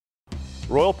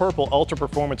Royal Purple Ultra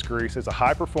Performance Grease is a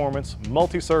high-performance,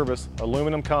 multi-service,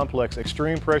 aluminum complex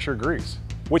extreme pressure grease,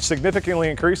 which significantly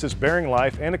increases bearing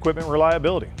life and equipment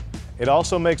reliability. It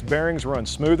also makes bearings run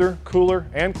smoother, cooler,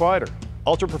 and quieter.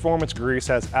 Ultra Performance Grease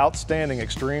has outstanding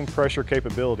extreme pressure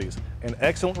capabilities and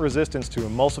excellent resistance to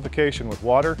emulsification with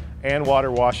water and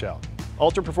water washout.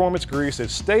 Ultra Performance Grease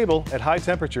is stable at high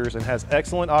temperatures and has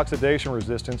excellent oxidation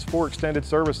resistance for extended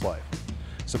service life.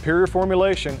 Superior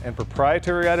formulation and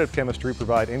proprietary additive chemistry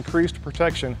provide increased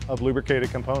protection of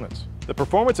lubricated components. The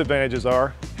performance advantages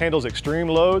are: handles extreme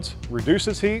loads,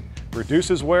 reduces heat,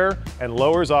 reduces wear, and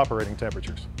lowers operating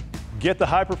temperatures. Get the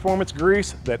high performance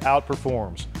grease that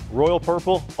outperforms. Royal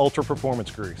Purple Ultra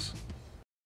Performance Grease.